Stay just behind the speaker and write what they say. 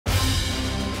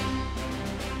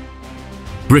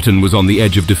Britain was on the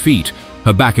edge of defeat,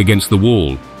 her back against the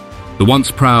wall. The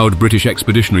once proud British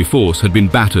Expeditionary Force had been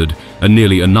battered and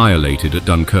nearly annihilated at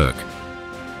Dunkirk.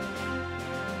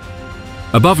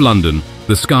 Above London,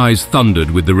 the skies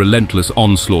thundered with the relentless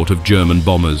onslaught of German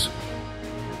bombers.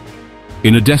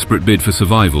 In a desperate bid for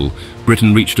survival,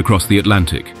 Britain reached across the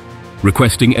Atlantic,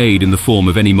 requesting aid in the form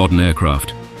of any modern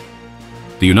aircraft.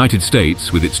 The United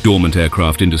States, with its dormant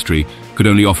aircraft industry, could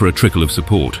only offer a trickle of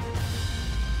support.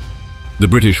 The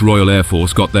British Royal Air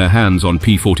Force got their hands on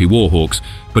P-40 Warhawks,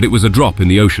 but it was a drop in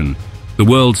the ocean. The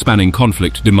world-spanning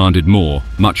conflict demanded more,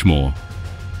 much more.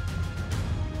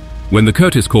 When the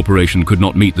Curtiss Corporation could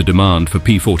not meet the demand for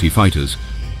P-40 fighters,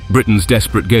 Britain's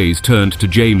desperate gaze turned to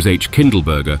James H.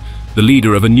 Kindleberger, the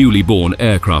leader of a newly born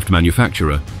aircraft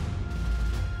manufacturer.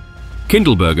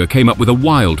 Kindleberger came up with a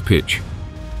wild pitch.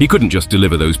 He couldn't just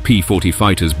deliver those P-40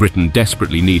 fighters Britain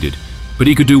desperately needed, but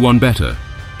he could do one better.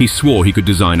 He swore he could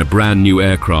design a brand new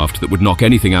aircraft that would knock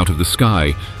anything out of the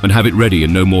sky and have it ready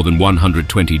in no more than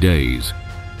 120 days.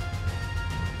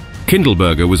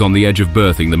 Kindleberger was on the edge of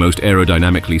birthing the most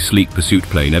aerodynamically sleek pursuit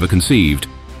plane ever conceived,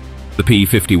 the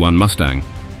P-51 Mustang.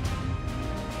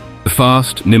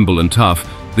 Fast, nimble and tough,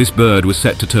 this bird was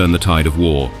set to turn the tide of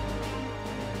war.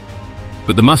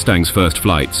 But the Mustang's first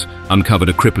flights uncovered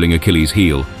a crippling Achilles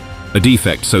heel, a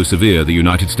defect so severe the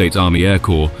United States Army Air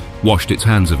Corps washed its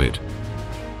hands of it.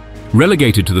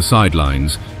 Relegated to the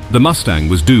sidelines, the Mustang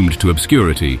was doomed to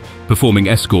obscurity, performing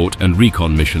escort and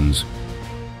recon missions.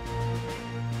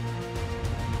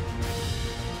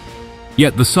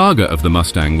 Yet the saga of the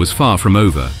Mustang was far from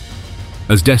over,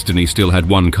 as destiny still had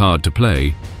one card to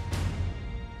play.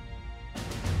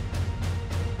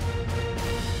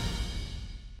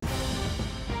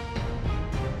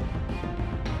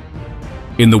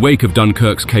 In the wake of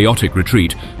Dunkirk's chaotic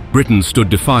retreat, Britain stood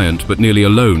defiant but nearly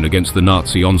alone against the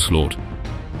Nazi onslaught.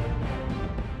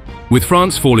 With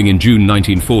France falling in June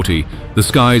 1940, the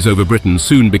skies over Britain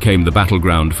soon became the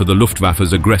battleground for the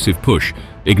Luftwaffe's aggressive push,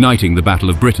 igniting the Battle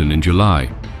of Britain in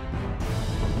July.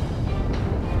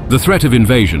 The threat of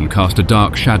invasion cast a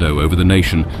dark shadow over the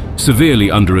nation,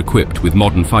 severely under-equipped with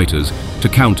modern fighters to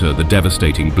counter the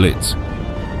devastating Blitz.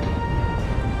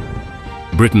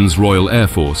 Britain's Royal Air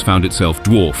Force found itself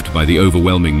dwarfed by the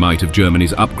overwhelming might of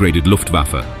Germany's upgraded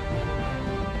Luftwaffe.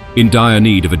 In dire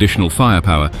need of additional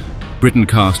firepower, Britain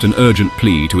cast an urgent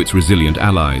plea to its resilient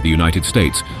ally, the United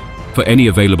States, for any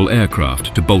available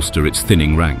aircraft to bolster its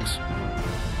thinning ranks.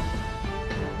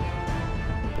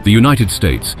 The United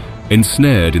States,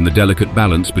 ensnared in the delicate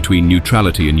balance between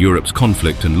neutrality in Europe's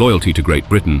conflict and loyalty to Great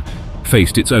Britain,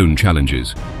 faced its own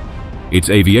challenges. Its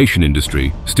aviation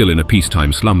industry, still in a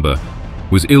peacetime slumber,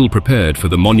 was ill-prepared for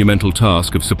the monumental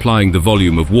task of supplying the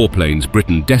volume of warplanes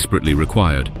Britain desperately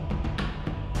required.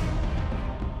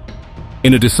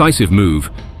 In a decisive move,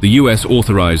 the US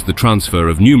authorized the transfer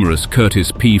of numerous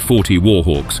Curtiss P-40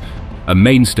 Warhawks, a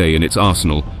mainstay in its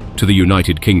arsenal, to the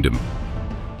United Kingdom.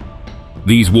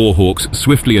 These Warhawks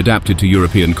swiftly adapted to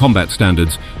European combat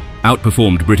standards,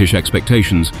 outperformed British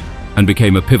expectations, and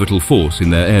became a pivotal force in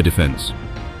their air defense.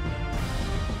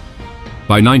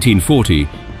 By 1940,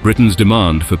 Britain's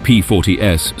demand for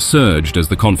P-40s surged as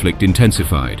the conflict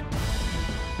intensified.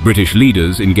 British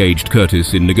leaders engaged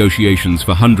Curtiss in negotiations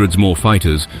for hundreds more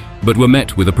fighters, but were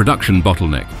met with a production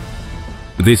bottleneck.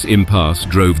 This impasse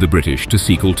drove the British to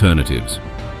seek alternatives.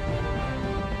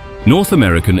 North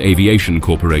American Aviation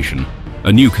Corporation,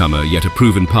 a newcomer yet a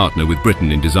proven partner with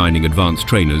Britain in designing advanced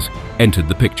trainers, entered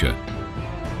the picture.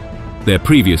 Their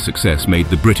previous success made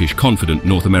the British confident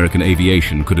North American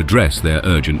aviation could address their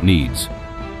urgent needs.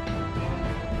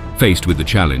 Faced with the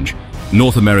challenge,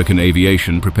 North American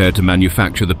aviation prepared to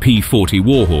manufacture the P-40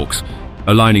 Warhawks,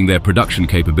 aligning their production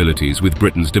capabilities with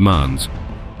Britain's demands.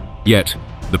 Yet,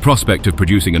 the prospect of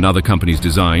producing another company's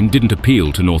design didn't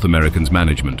appeal to North Americans'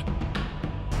 management.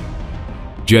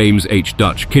 James H.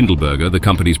 Dutch Kindleberger, the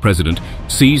company's president,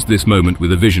 seized this moment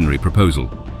with a visionary proposal.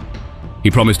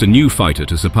 He promised a new fighter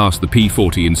to surpass the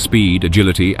P-40 in speed,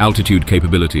 agility, altitude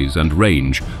capabilities, and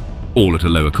range, all at a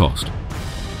lower cost.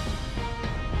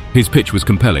 His pitch was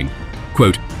compelling.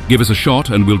 Quote, "Give us a shot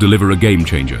and we'll deliver a game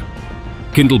changer."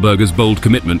 Kindleberger's bold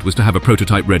commitment was to have a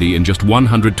prototype ready in just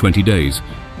 120 days,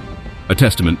 a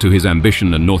testament to his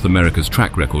ambition and North America's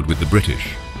track record with the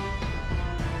British.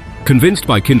 Convinced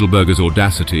by Kindleberger's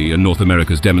audacity and North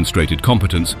America's demonstrated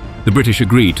competence, the British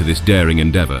agreed to this daring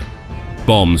endeavor.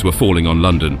 Bombs were falling on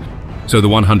London, so the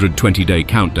 120-day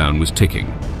countdown was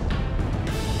ticking.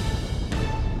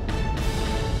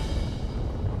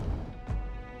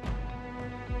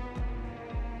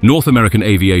 North American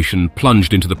aviation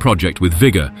plunged into the project with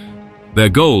vigor, Their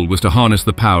goal was to harness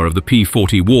the power of the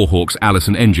P-40 Warhawks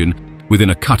Allison engine within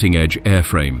a cutting-edge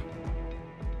airframe.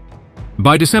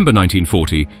 By December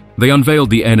 1940, they unveiled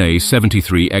the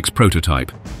NA-73X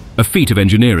prototype, a feat of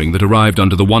engineering that arrived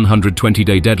under the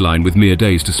 120-day deadline with mere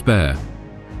days to spare.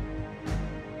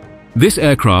 This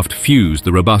aircraft fused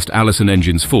the robust Allison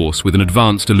engine's force with an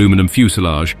advanced aluminum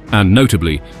fuselage and,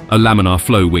 notably, a laminar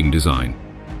flow wing design.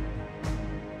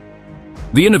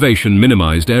 The innovation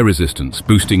minimized air resistance,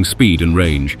 boosting speed and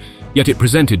range, yet it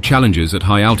presented challenges at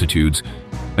high altitudes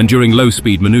and during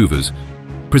low-speed maneuvers,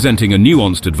 presenting a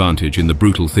nuanced advantage in the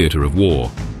brutal theater of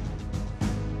war.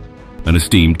 An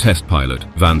esteemed test pilot,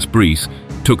 Vance Breese,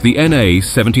 took the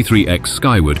NA-73X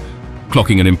skyward,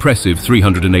 clocking an impressive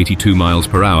 382 miles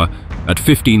per hour at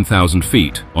 15,000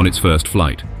 feet on its first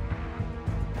flight.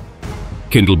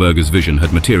 Kindleberger's vision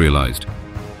had materialized.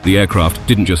 The aircraft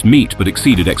didn't just meet but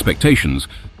exceeded expectations,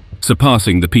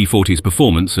 surpassing the P-40's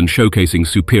performance and showcasing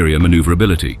superior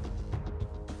maneuverability.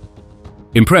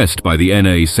 Impressed by the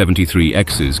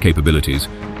NA-73X's capabilities,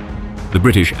 the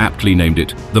British aptly named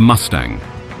it the Mustang,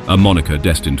 a moniker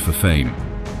destined for fame.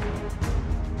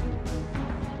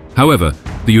 However,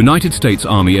 the United States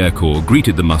Army Air Corps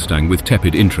greeted the Mustang with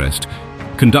tepid interest,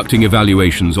 conducting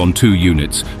evaluations on 2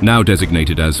 units, now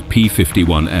designated as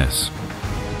P-51s.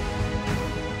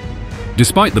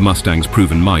 Despite the Mustang's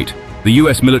proven might, the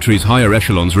US military's higher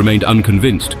echelons remained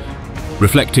unconvinced,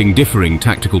 reflecting differing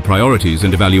tactical priorities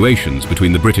and evaluations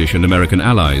between the British and American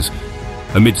allies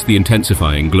amidst the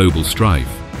intensifying global strife.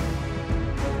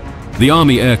 The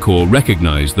Army Air Corps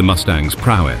recognized the Mustang's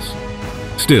prowess.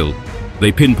 Still,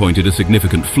 they pinpointed a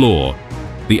significant flaw.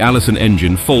 The Allison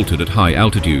engine faltered at high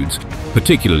altitudes,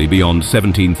 particularly beyond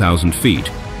 17,000 feet,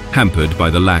 hampered by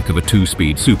the lack of a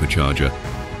 2-speed supercharger.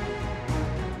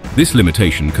 This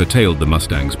limitation curtailed the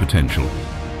Mustang's potential,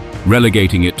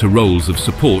 relegating it to roles of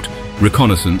support,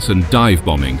 reconnaissance and dive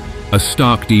bombing, a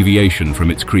stark deviation from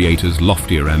its creator's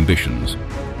loftier ambitions.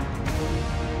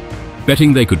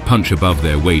 Betting they could punch above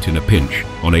their weight in a pinch,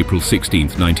 on April 16,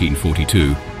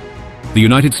 1942, the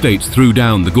United States threw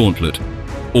down the gauntlet,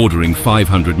 ordering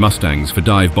 500 Mustangs for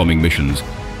dive bombing missions,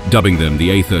 dubbing them the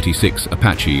A-36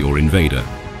 Apache or Invader.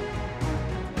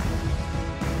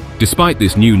 Despite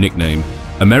this new nickname,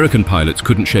 American pilots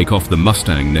couldn't shake off the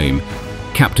Mustang name,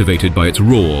 captivated by its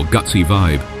raw, gutsy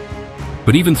vibe.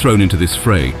 But even thrown into this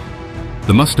fray,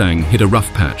 the Mustang hit a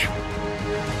rough patch.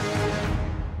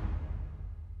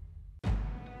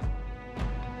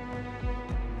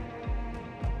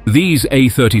 These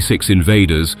A-36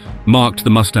 Invaders marked the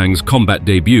Mustang's combat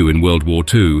debut in World War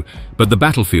II, but the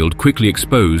battlefield quickly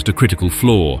exposed a critical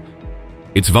flaw: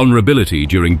 its vulnerability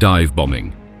during dive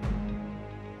bombing.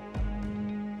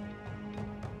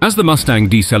 As the Mustang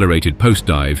decelerated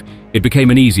post-dive, it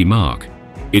became an easy mark.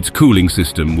 Its cooling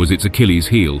system was its Achilles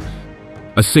heel.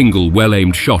 A single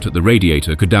well-aimed shot at the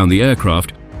radiator could down the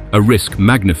aircraft, a risk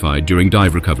magnified during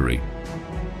dive recovery.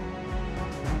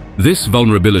 This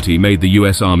vulnerability made the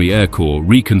US Army Air Corps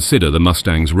reconsider the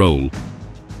Mustang's role.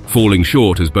 Falling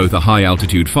short as both a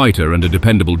high-altitude fighter and a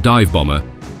dependable dive bomber,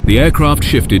 the aircraft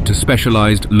shifted to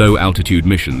specialized low-altitude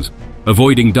missions,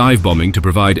 avoiding dive bombing to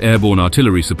provide airborne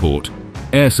artillery support,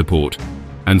 air support,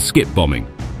 and skip bombing.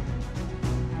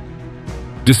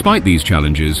 Despite these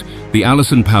challenges, the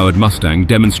Allison-powered Mustang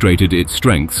demonstrated its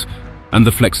strengths and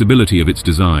the flexibility of its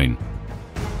design.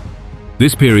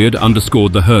 This period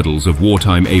underscored the hurdles of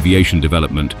wartime aviation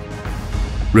development,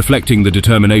 reflecting the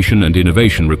determination and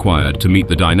innovation required to meet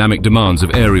the dynamic demands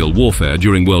of aerial warfare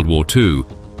during World War II.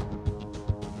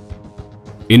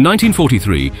 In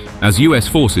 1943, as US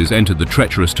forces entered the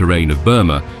treacherous terrain of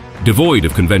Burma, devoid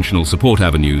of conventional support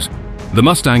avenues, the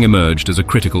Mustang emerged as a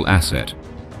critical asset.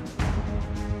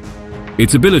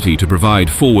 Its ability to provide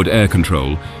forward air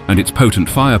control and its potent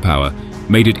firepower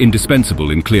made it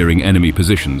indispensable in clearing enemy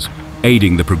positions,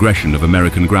 aiding the progression of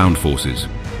American ground forces.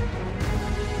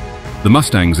 The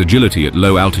Mustang's agility at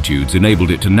low altitudes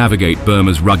enabled it to navigate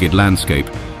Burma's rugged landscape,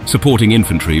 supporting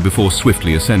infantry before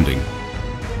swiftly ascending.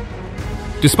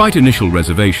 Despite initial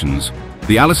reservations,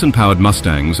 the Allison-powered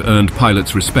Mustangs earned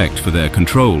pilots' respect for their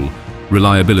control,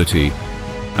 reliability,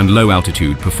 and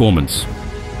low-altitude performance.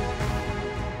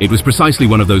 It was precisely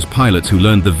one of those pilots who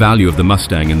learned the value of the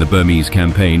Mustang in the Burmese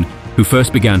campaign who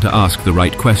first began to ask the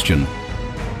right question: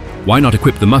 why not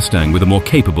equip the Mustang with a more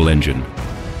capable engine?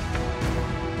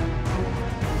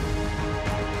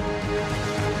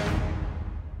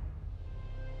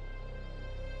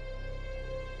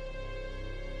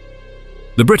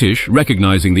 The British,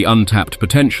 recognizing the untapped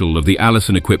potential of the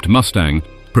Allison-equipped Mustang,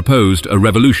 proposed a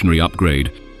revolutionary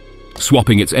upgrade,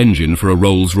 swapping its engine for a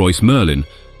Rolls-Royce Merlin,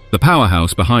 the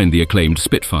powerhouse behind the acclaimed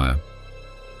Spitfire.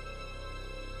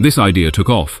 This idea took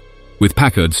off, with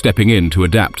Packard stepping in to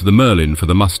adapt the Merlin for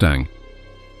the Mustang.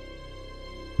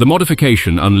 The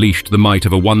modification unleashed the might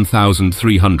of a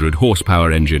 1,300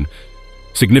 horsepower engine,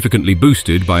 significantly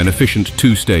boosted by an efficient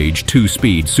two-stage,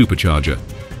 two-speed supercharger.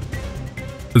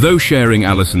 Though sharing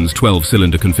Allison's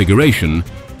 12-cylinder configuration,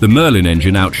 the Merlin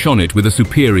engine outshone it with a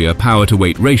superior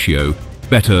power-to-weight ratio,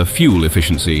 better fuel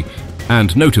efficiency,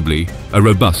 and, notably, a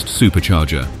robust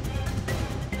supercharger.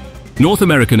 North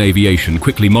American Aviation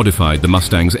quickly modified the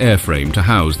Mustang's airframe to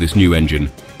house this new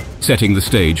engine, setting the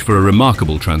stage for a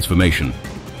remarkable transformation.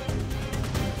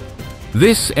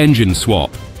 This engine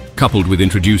swap, coupled with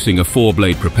introducing a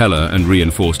four-blade propeller and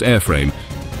reinforced airframe,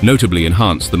 notably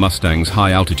enhanced the Mustang's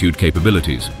high-altitude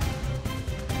capabilities.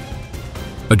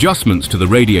 Adjustments to the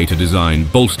radiator design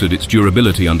bolstered its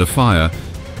durability under fire,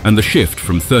 and the shift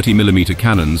from 30mm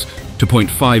cannons to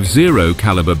 .50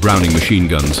 caliber Browning machine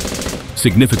guns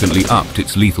significantly upped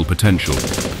its lethal potential.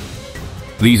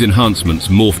 These enhancements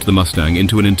morphed the Mustang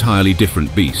into an entirely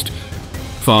different beast.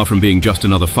 Far from being just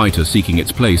another fighter seeking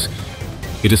its place,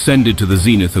 it ascended to the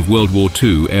zenith of World War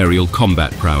II aerial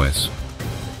combat prowess.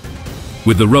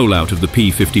 With the rollout of the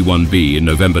P-51B in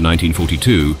November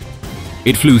 1942,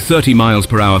 it flew 30 miles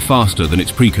per hour faster than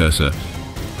its precursor,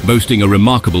 boasting a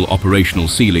remarkable operational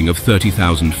ceiling of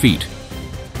 30,000 feet.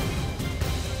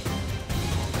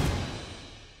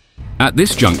 At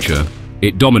this juncture,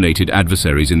 it dominated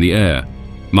adversaries in the air,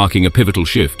 marking a pivotal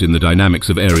shift in the dynamics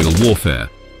of aerial warfare.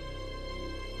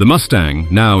 The Mustang,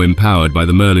 now empowered by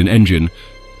the Merlin engine,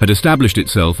 had established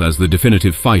itself as the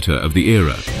definitive fighter of the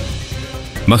era.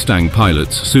 Mustang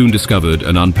pilots soon discovered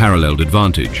an unparalleled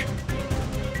advantage: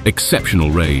 exceptional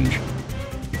range.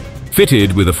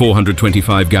 Fitted with a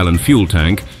 425-gallon fuel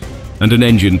tank and an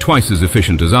engine twice as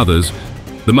efficient as others,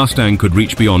 the Mustang could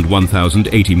reach beyond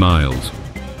 1,080 miles.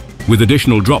 With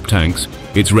additional drop tanks,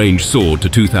 its range soared to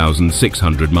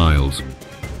 2,600 miles.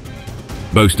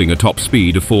 Boasting a top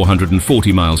speed of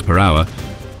 440 miles per hour,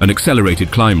 an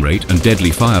accelerated climb rate and deadly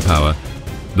firepower,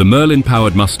 the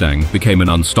Merlin-powered Mustang became an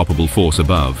unstoppable force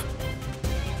above.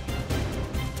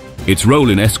 Its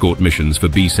role in escort missions for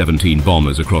B-17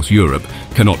 bombers across Europe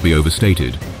cannot be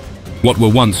overstated. What were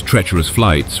once treacherous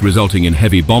flights resulting in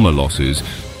heavy bomber losses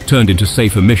turned into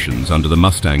safer missions under the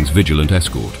Mustang's vigilant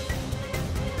escort.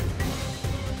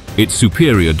 Its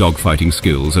superior dogfighting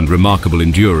skills and remarkable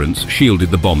endurance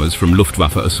shielded the bombers from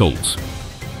Luftwaffe assaults.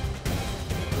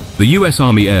 The US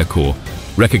Army Air Corps,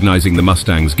 recognizing the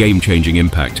Mustang's game-changing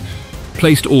impact,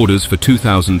 placed orders for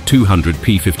 2,200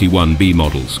 P-51B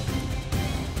models.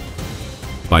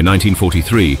 By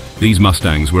 1943, these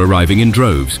Mustangs were arriving in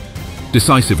droves,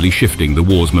 decisively shifting the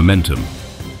war's momentum.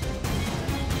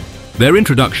 Their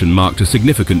introduction marked a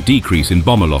significant decrease in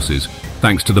bomber losses,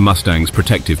 thanks to the Mustang's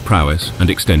protective prowess and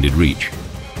extended reach.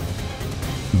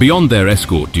 Beyond their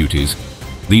escort duties,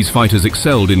 these fighters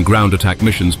excelled in ground attack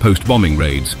missions post-bombing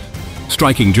raids,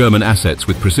 striking German assets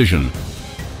with precision.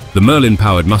 The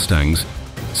Merlin-powered Mustangs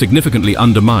significantly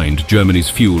undermined Germany's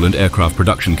fuel and aircraft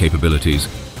production capabilities,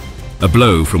 a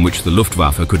blow from which the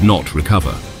Luftwaffe could not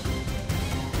recover.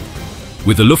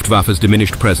 With the Luftwaffe's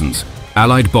diminished presence,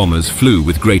 Allied bombers flew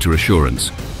with greater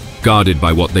assurance, guarded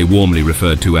by what they warmly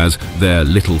referred to as their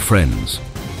little friends.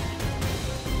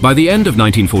 By the end of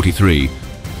 1943,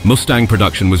 Mustang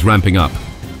production was ramping up,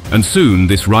 and soon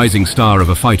this rising star of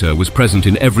a fighter was present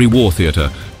in every war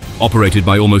theater, operated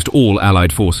by almost all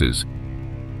Allied forces.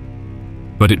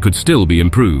 But it could still be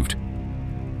improved.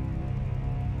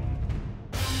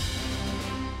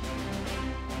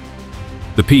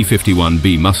 The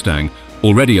P-51B Mustang,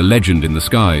 already a legend in the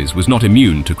skies, was not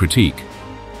immune to critique.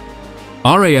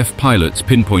 RAF pilots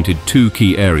pinpointed two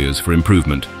key areas for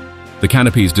improvement. The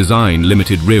canopy's design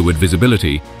limited rearward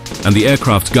visibility, and the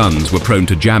aircraft's guns were prone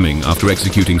to jamming after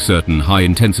executing certain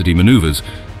high-intensity maneuvers,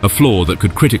 a flaw that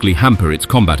could critically hamper its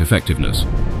combat effectiveness.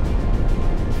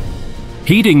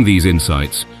 Heeding these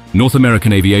insights, North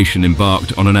American Aviation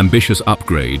embarked on an ambitious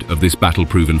upgrade of this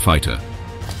battle-proven fighter.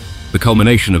 The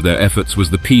culmination of their efforts was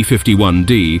the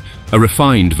P-51D, a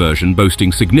refined version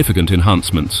boasting significant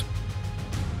enhancements.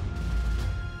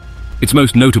 Its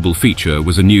most notable feature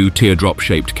was a new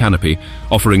teardrop-shaped canopy,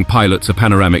 offering pilots a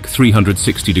panoramic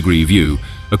 360-degree view,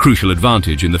 a crucial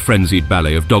advantage in the frenzied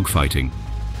ballet of dogfighting.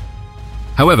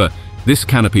 However, this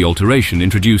canopy alteration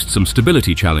introduced some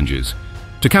stability challenges.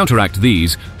 To counteract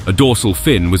these, a dorsal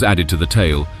fin was added to the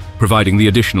tail, providing the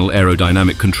additional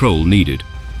aerodynamic control needed.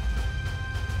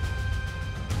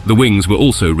 The wings were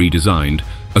also redesigned,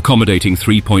 accommodating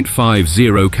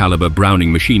 3.50 caliber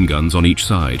Browning machine guns on each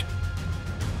side.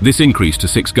 This increase to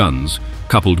 6 guns,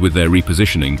 coupled with their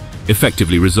repositioning,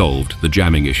 effectively resolved the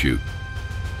jamming issue.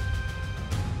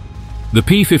 The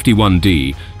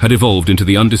P-51D had evolved into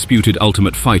the undisputed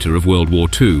ultimate fighter of World War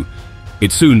II.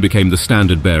 It soon became the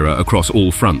standard bearer across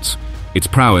all fronts, its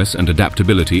prowess and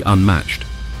adaptability unmatched.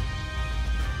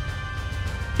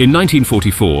 In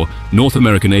 1944, North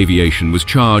American aviation was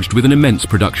charged with an immense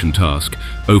production task,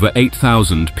 over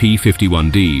 8,000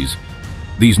 P-51Ds.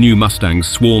 These new Mustangs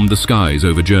swarmed the skies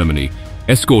over Germany,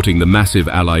 escorting the massive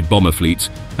Allied bomber fleets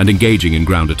and engaging in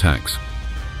ground attacks.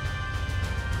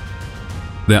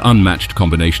 Their unmatched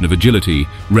combination of agility,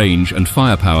 range and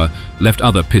firepower left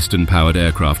other piston-powered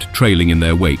aircraft trailing in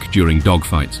their wake during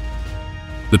dogfights.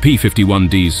 The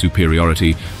P-51D's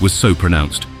superiority was so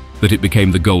pronounced that it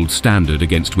became the gold standard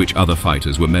against which other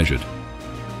fighters were measured.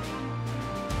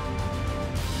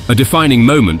 A defining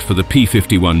moment for the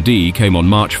P-51D came on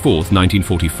March 4,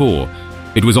 1944.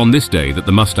 It was on this day that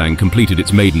the Mustang completed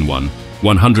its maiden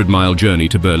 100-mile journey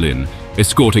to Berlin,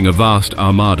 escorting a vast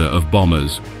armada of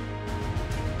bombers.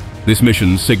 This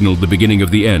mission signaled the beginning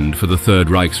of the end for the Third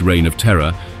Reich's reign of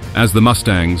terror, as the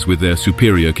Mustangs, with their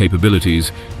superior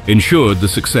capabilities, ensured the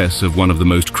success of one of the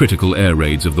most critical air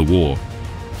raids of the war.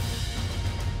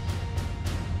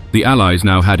 The Allies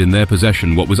now had in their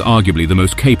possession what was arguably the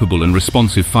most capable and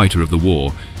responsive fighter of the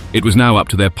war. It was now up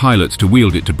to their pilots to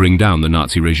wield it to bring down the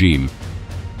Nazi regime.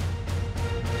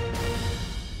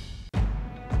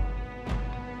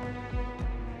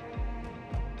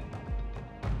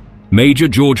 Major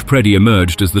George Preddy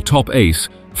emerged as the top ace,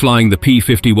 flying the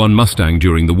P-51 Mustang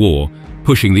during the war,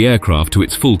 pushing the aircraft to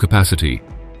its full capacity.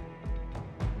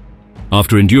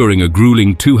 After enduring a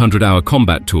grueling 200-hour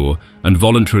combat tour and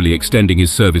voluntarily extending his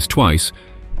service twice,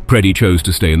 Preddy chose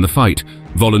to stay in the fight,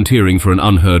 volunteering for an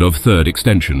unheard-of third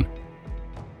extension.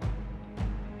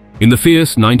 In the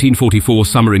fierce 1944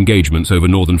 summer engagements over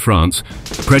northern France,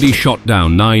 Preddy shot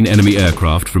down 9 enemy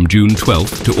aircraft from June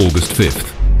 12th to August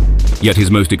 5th. Yet his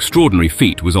most extraordinary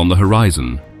feat was on the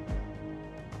horizon.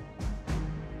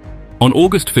 On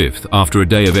August 5th, after a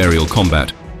day of aerial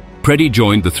combat, Preddy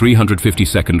joined the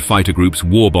 352nd Fighter Group's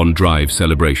Warbond Drive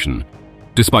celebration.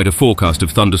 Despite a forecast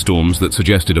of thunderstorms that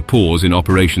suggested a pause in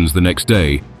operations the next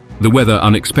day, the weather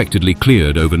unexpectedly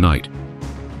cleared overnight.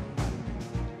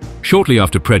 Shortly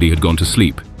after Preddy had gone to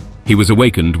sleep, he was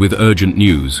awakened with urgent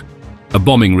news. A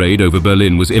bombing raid over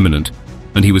Berlin was imminent,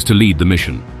 and he was to lead the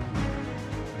mission.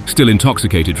 Still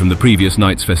intoxicated from the previous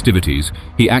night's festivities,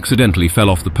 he accidentally fell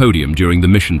off the podium during the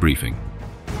mission briefing.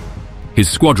 His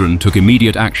squadron took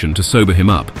immediate action to sober him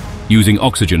up, using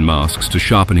oxygen masks to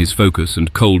sharpen his focus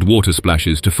and cold water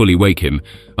splashes to fully wake him.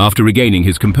 After regaining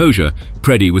his composure,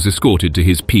 Preddy was escorted to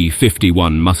his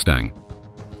P-51 Mustang.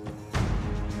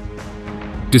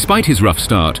 Despite his rough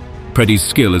start, Preddy's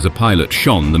skill as a pilot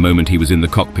shone the moment he was in the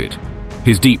cockpit.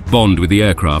 His deep bond with the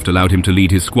aircraft allowed him to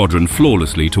lead his squadron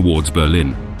flawlessly towards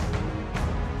Berlin.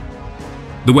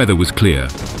 The weather was clear,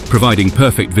 providing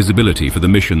perfect visibility for the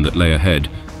mission that lay ahead,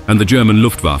 and the German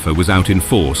Luftwaffe was out in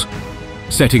force,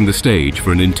 setting the stage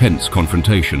for an intense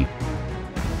confrontation.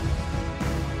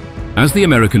 As the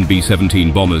American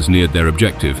B-17 bombers neared their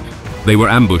objective, they were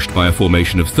ambushed by a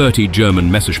formation of 30 German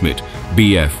Messerschmitt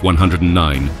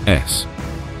Bf-109S.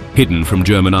 Hidden from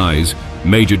German eyes,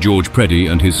 Major George Preddy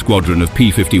and his squadron of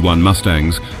P-51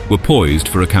 Mustangs were poised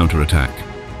for a counterattack.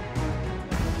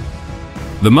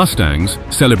 The Mustangs,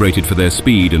 celebrated for their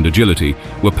speed and agility,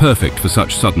 were perfect for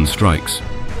such sudden strikes.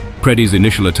 Preddy's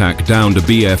initial attack downed a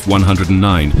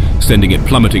Bf-109, sending it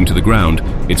plummeting to the ground,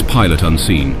 its pilot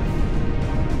unseen.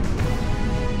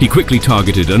 He quickly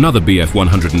targeted another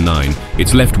Bf-109,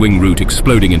 its left-wing root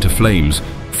exploding into flames,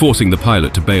 forcing the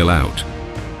pilot to bail out.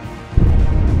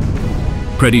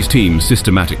 Preddy's team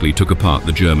systematically took apart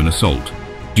the German assault.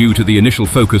 Due to the initial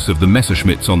focus of the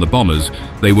Messerschmitts on the bombers,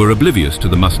 they were oblivious to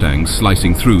the Mustangs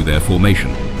slicing through their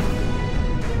formation.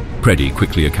 Preddy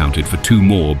quickly accounted for 2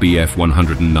 more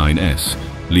Bf-109S,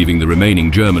 leaving the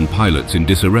remaining German pilots in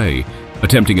disarray.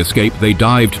 Attempting escape, they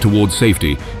dived towards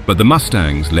safety, but the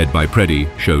Mustangs, led by Preddy,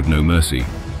 showed no mercy.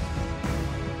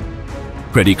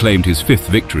 Preddy claimed his 5th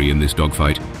victory in this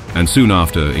dogfight, and soon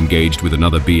after engaged with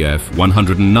another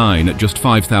Bf-109 at just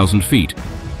 5,000 feet.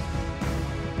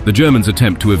 The Germans'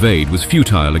 attempt to evade was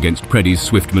futile against Preddy's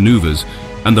swift maneuvers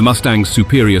and the Mustang's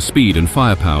superior speed and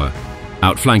firepower.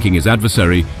 Outflanking his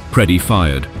adversary, Preddy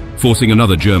fired, forcing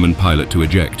another German pilot to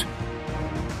eject.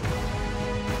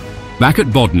 Back at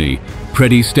Bodny,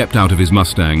 Preddy stepped out of his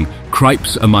Mustang,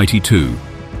 Cripes a Mighty 2,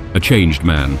 a changed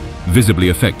man, visibly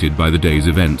affected by the day's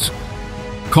events.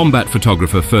 Combat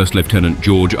photographer First Lieutenant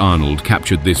George Arnold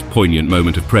captured this poignant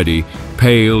moment of Preddy,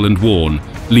 pale and worn,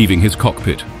 leaving his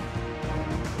cockpit.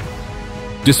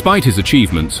 Despite his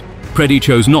achievements, Preddy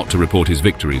chose not to report his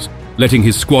victories. letting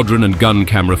his squadron and gun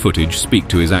camera footage speak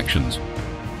to his actions.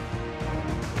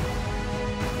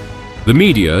 The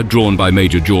media, drawn by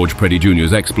Major George Preddy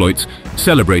Jr.'s exploits,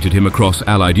 celebrated him across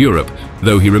Allied Europe,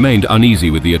 though he remained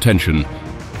uneasy with the attention.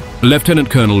 Lieutenant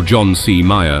Colonel John C.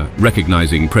 Meyer,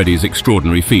 recognizing Preddy's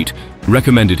extraordinary feat,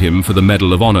 recommended him for the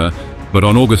Medal of Honor, but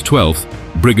on August 12th,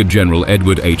 Brigadier General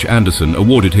Edward H. Anderson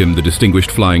awarded him the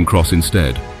Distinguished Flying Cross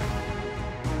instead.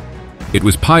 It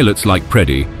was pilots like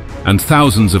Preddy and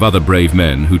thousands of other brave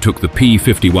men who took the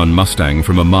P-51 Mustang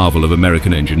from a marvel of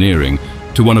American engineering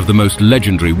to one of the most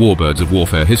legendary warbirds of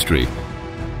warfare history.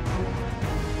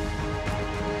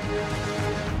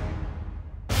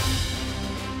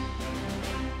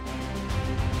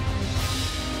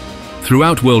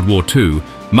 Throughout World War II,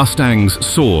 Mustangs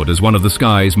soared as one of the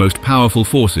sky's most powerful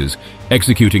forces,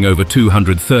 executing over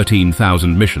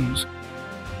 213,000 missions.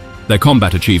 Their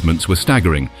combat achievements were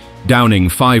staggering, downing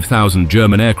 5,000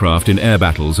 German aircraft in air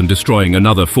battles and destroying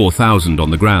another 4,000 on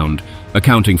the ground,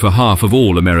 accounting for half of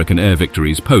all American air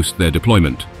victories post their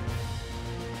deployment.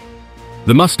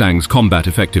 The Mustang's combat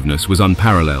effectiveness was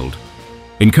unparalleled.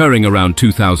 Incurring around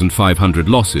 2,500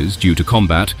 losses due to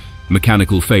combat,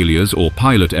 mechanical failures or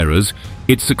pilot errors,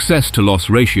 its success-to-loss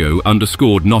ratio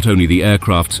underscored not only the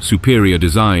aircraft's superior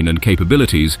design and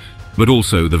capabilities, but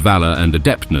also the valor and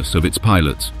adeptness of its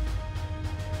pilots.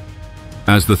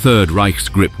 As the Third Reich's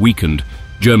grip weakened,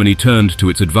 Germany turned to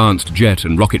its advanced jet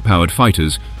and rocket-powered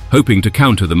fighters, hoping to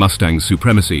counter the Mustang's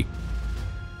supremacy.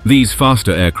 These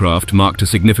faster aircraft marked a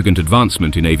significant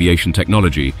advancement in aviation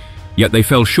technology, yet they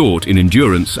fell short in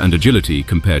endurance and agility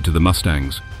compared to the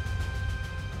Mustangs.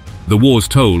 The war's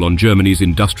toll on Germany's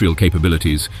industrial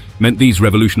capabilities meant these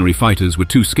revolutionary fighters were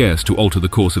too scarce to alter the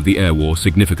course of the air war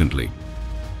significantly.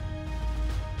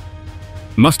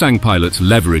 Mustang pilots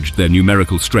leveraged their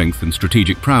numerical strength and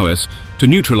strategic prowess to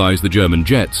neutralize the German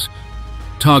jets,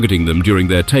 targeting them during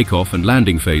their takeoff and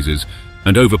landing phases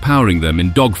and overpowering them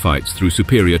in dogfights through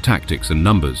superior tactics and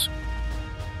numbers.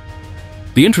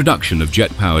 The introduction of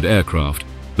jet-powered aircraft,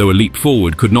 though a leap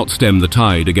forward, could not stem the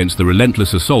tide against the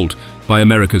relentless assault by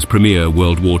America's premier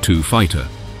World War II fighter.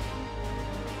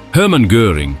 Hermann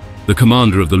Göring, the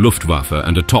commander of the Luftwaffe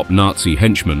and a top Nazi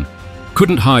henchman,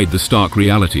 couldn't hide the stark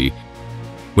reality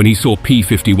when he saw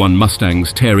P-51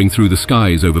 Mustangs tearing through the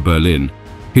skies over Berlin.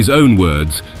 His own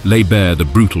words lay bare the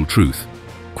brutal truth.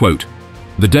 Quote,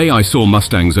 "The day I saw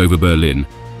Mustangs over Berlin,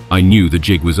 I knew the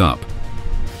jig was up.